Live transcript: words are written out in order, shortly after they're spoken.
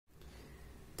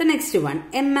The next one,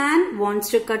 a man wants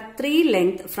to cut 3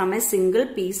 lengths from a single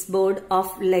piece board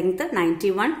of length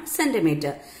 91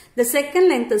 centimeter. The second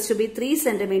length is to be 3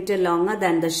 centimeter longer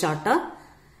than the shorter,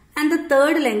 and the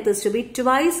third length is to be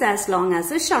twice as long as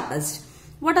the shortest.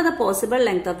 What are the possible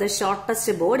length of the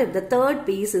shortest board if the third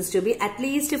piece is to be at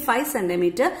least 5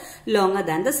 centimeter longer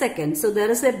than the second? So there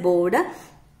is a board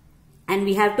and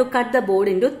we have to cut the board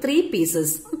into 3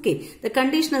 pieces. Okay, the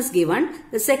condition is given.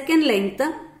 The second length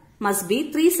must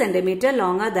be 3 centimeter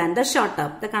longer than the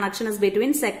shorter. The connection is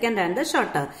between second and the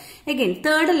shorter. Again,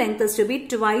 third length is to be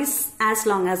twice as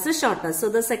long as the shorter. So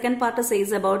the second part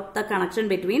says about the connection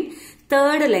between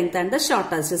third length and the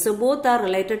shortest. So both are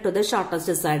related to the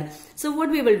shortest side. So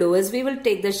what we will do is we will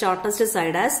take the shortest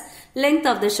side as length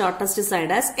of the shortest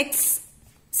side as x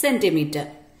centimeter.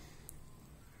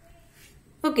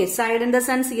 Okay, side in the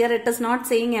sense here it is not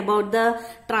saying about the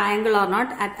triangle or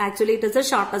not. Actually it is the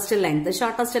shortest length. The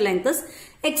shortest length is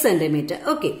x centimeter.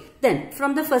 Okay, then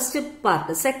from the first part,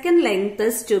 the second length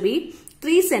is to be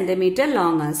 3 centimeter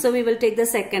longer. So we will take the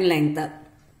second length.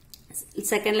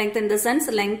 Second length in the sense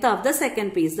length of the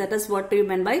second piece. That is what we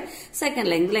meant by second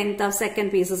length. Length of second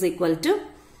piece is equal to,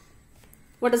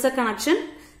 what is the connection?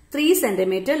 3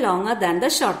 centimeter longer than the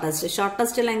shortest.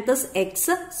 Shortest length is x.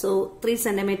 So 3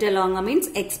 centimeter longer means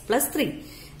x plus 3.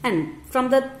 And from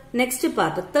the next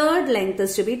part, the third length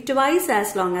is to be twice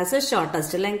as long as the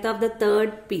shortest. Length of the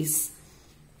third piece.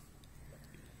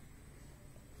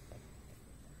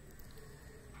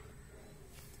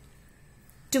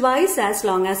 Twice as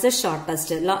long as the shortest.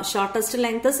 Shortest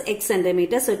length is x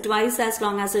centimeter. So twice as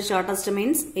long as the shortest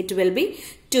means it will be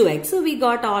 2x. So we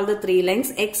got all the 3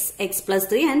 lengths, x, x plus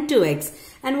 3 and 2x.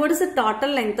 And what is the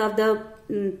total length of the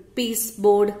piece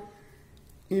board?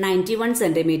 91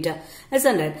 centimeter.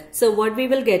 Isn't it? So what we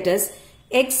will get is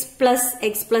x plus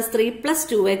 3 plus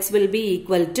 2x will be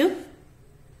equal to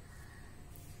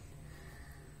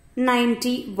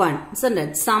 91. So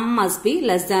that sum must be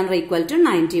less than or equal to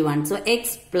 91. So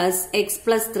x plus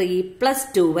 3 plus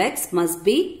 2x must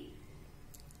be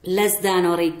less than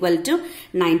or equal to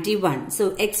 91.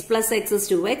 So x plus x is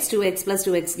 2x. 2x plus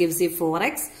 2x gives you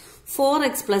 4x.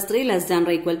 4x plus 3 less than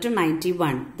or equal to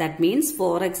 91. That means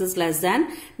 4x is less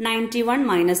than 91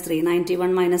 minus 3.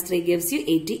 91 minus 3 gives you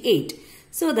 88.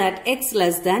 So that x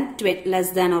less than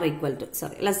or equal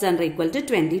to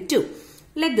 22.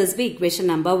 Let this be equation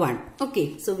number 1.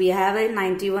 Okay, so we have a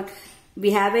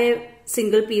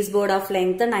single piece board of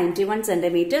length 91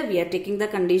 centimeter. We are taking the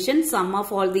condition sum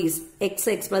of all these x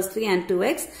plus 3 and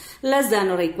 2x less than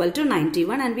or equal to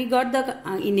 91, and we got the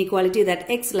inequality that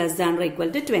x less than or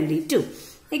equal to 22.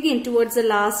 Again, towards the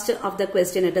last of the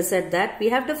question, it is said that we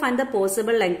have to find the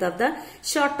possible length of the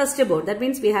shortest board. That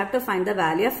means we have to find the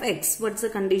value of x. What's the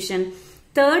condition?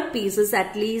 Third piece is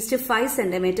at least 5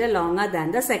 centimeter longer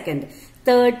than the second.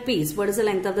 Third piece, what is the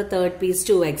length of the third piece?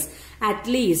 2x. At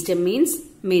least means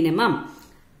minimum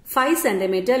 5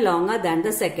 centimeter longer than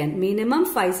the second. Minimum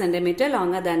 5 centimeter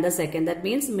longer than the second. That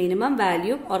means minimum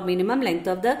value or minimum length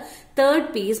of the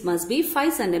third piece must be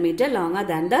 5 centimeter longer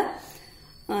than the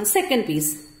second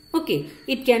piece. Okay,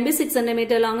 it can be 6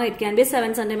 centimeter longer, it can be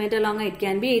 7 centimeter longer, it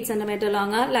can be 8 centimeter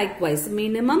longer. Likewise,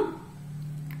 minimum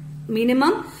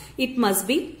it must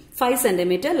be 5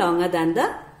 centimeter longer than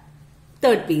the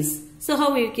third piece. So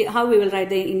how we will write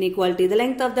the inequality? The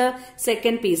length of the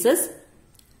third piece is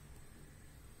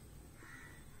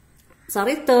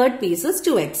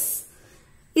 2x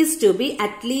is to be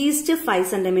at least 5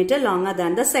 centimeter longer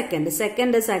than the second. The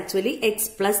second is actually x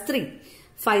plus 3.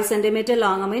 5 centimeter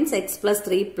longer means x plus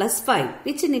 3 plus 5.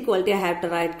 Which inequality I have to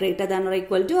write? Greater than or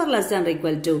equal to or less than or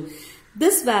equal to?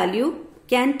 This value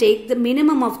can take the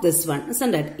minimum of this one,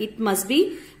 isn't it? It must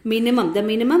be minimum. The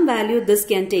minimum value this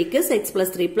can take is x plus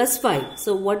 3 plus 5.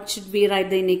 So what should we write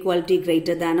the inequality?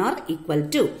 Greater than or equal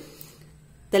to?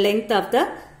 The length of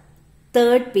the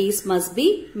third piece must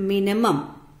be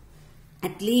minimum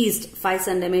at least 5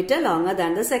 centimeter longer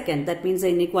than the second. That means the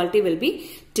inequality will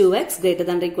be 2x greater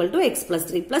than or equal to x plus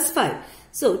 3 plus 5.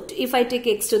 So if I take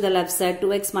x to the left side,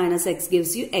 2x minus x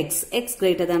gives you x. X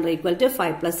greater than or equal to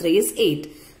 5 plus 3 is 8.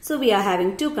 So we are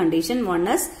having two conditions. One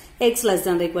is x less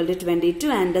than or equal to 22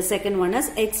 and the second one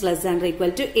is x less than or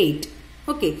equal to 8.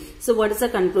 Okay, so what is the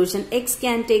conclusion? X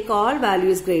can take all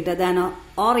values greater than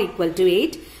or equal to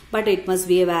 8, but it must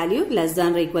be a value less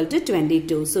than or equal to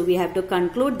 22. So we have to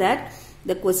conclude that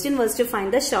the question was to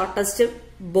find the shortest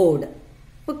board.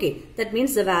 Okay, that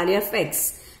means the value of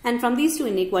x. And from these two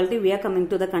inequality, we are coming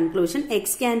to the conclusion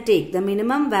x can take, the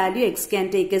minimum value x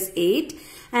can take is 8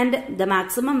 and the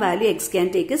maximum value x can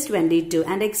take is 22.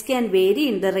 And x can vary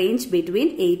in the range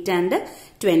between 8 and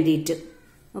 22.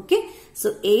 Okay,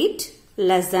 so 8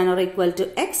 less than or equal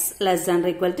to x less than or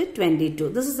equal to 22.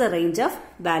 This is the range of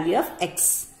value of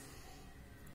x.